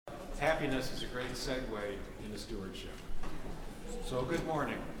Happiness is a great segue into stewardship. So good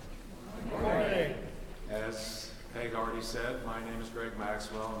morning. Good morning. As Peg already said, my name is Greg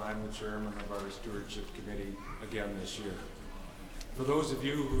Maxwell and I'm the chairman of our stewardship committee again this year. For those of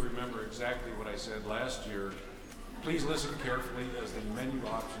you who remember exactly what I said last year, please listen carefully as the menu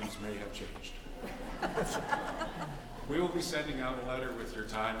options may have changed. We will be sending out a letter with your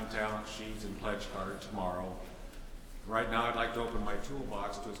time and talent sheets and pledge card tomorrow. Right now, I'd like to open my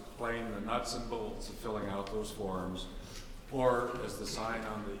toolbox to explain the nuts and bolts of filling out those forms, or as the sign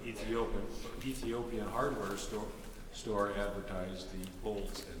on the Ethiopian hardware store advertised, the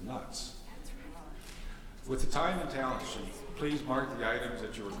bolts and nuts. With the time and talent sheet, please mark the items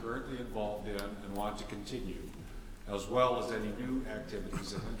that you are currently involved in and want to continue, as well as any new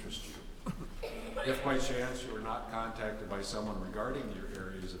activities that interest you. If by chance you are not contacted by someone regarding your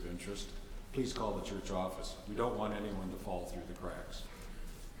areas of interest, please call the church office. We don't want anyone to fall through the cracks.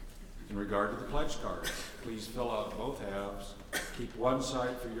 In regard to the pledge cards, please fill out both halves, keep one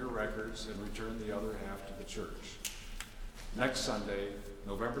side for your records, and return the other half to the church. Next Sunday,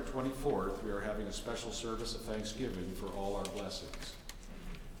 November 24th, we are having a special service of Thanksgiving for all our blessings.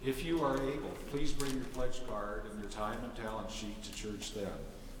 If you are able, please bring your pledge card and your time and talent sheet to church then.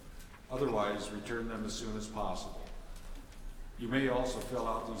 Otherwise, return them as soon as possible. You may also fill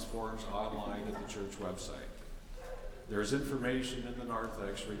out these forms online at the church website. There is information in the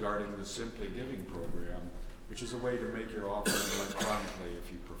narthex regarding the Simply Giving program, which is a way to make your offering electronically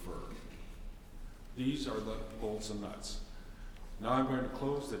if you prefer. These are the bolts and nuts. Now I'm going to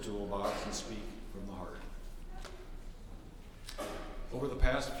close the toolbox and speak from the heart. Over the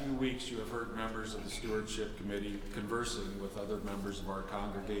past few weeks, you have heard members of the Stewardship Committee conversing with other members of our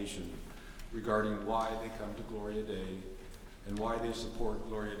congregation regarding why they come to Gloria Dei and why they support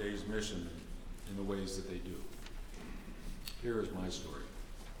Gloria Dei's mission in the ways that they do. Here is my story.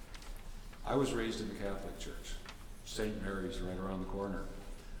 I was raised in the Catholic Church. St. Mary's right around the corner.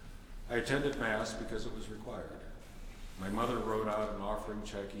 I attended Mass because it was required. My mother wrote out an offering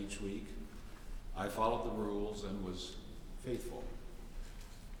check each week. I followed the rules and was faithful.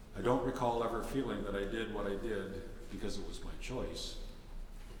 I don't recall ever feeling that I did what I did because it was my choice,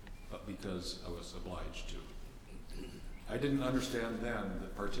 but because I was obliged to. I didn't understand then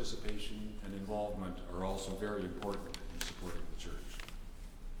that participation and involvement are also very important in supporting the church.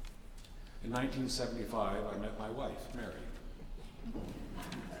 In 1975, I met my wife, Mary.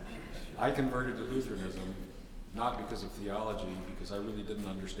 I converted to Lutheranism, not because of theology, because I really didn't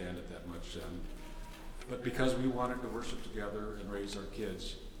understand it that much then, but because we wanted to worship together and raise our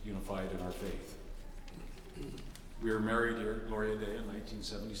kids unified in our faith. We were married here at Gloria Dei in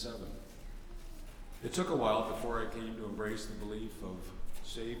 1977. It took a while before I came to embrace the belief of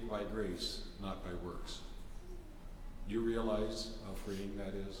saved by grace, not by works. Do you realize how freeing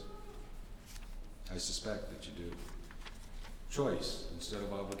that is? I suspect that you do. Choice instead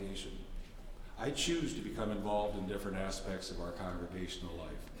of obligation. I choose to become involved in different aspects of our congregational life.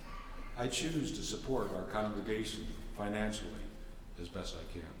 I choose to support our congregation financially as best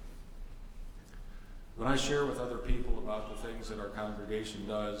I can. When I share with other people about the things that our congregation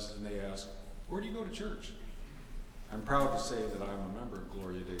does and they ask, where do you go to church? I'm proud to say that I'm a member of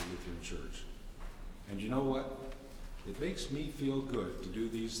Gloria Dei Lutheran Church. And you know what? It makes me feel good to do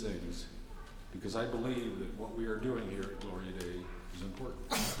these things because I believe that what we are doing here at Gloria Dei is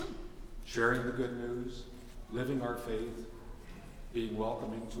important. Sharing the good news, living our faith, being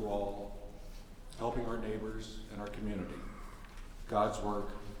welcoming to all, helping our neighbors and our community. God's work,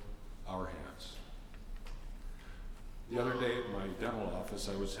 our hands. The other day at my dental office,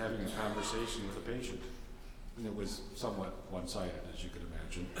 I was having a conversation with a patient, and it was somewhat one-sided, as you can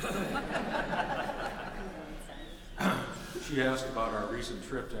imagine. She asked about our recent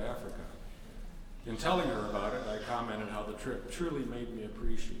trip to Africa. In telling her about it, I commented how the trip truly made me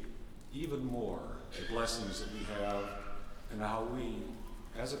appreciate even more the blessings that we have and how we,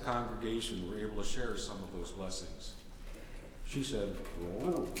 as a congregation, were able to share some of those blessings. She said,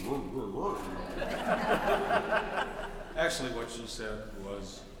 Actually, what she said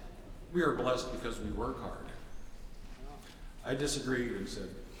was, we are blessed because we work hard. I disagreed and said,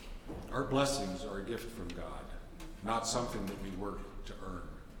 our blessings are a gift from God, not something that we work to earn.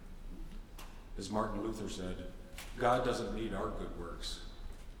 As Martin Luther said, God doesn't need our good works,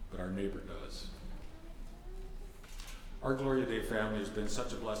 but our neighbor does. Our Gloria Dei family has been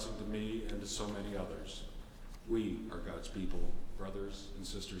such a blessing to me and to so many others. We are God's people, brothers and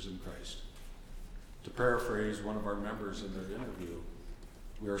sisters in Christ. To paraphrase one of our members in their interview,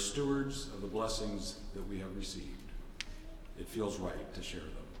 we are stewards of the blessings that we have received. It feels right to share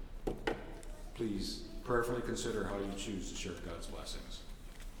them. Please prayerfully consider how you choose to share God's blessings.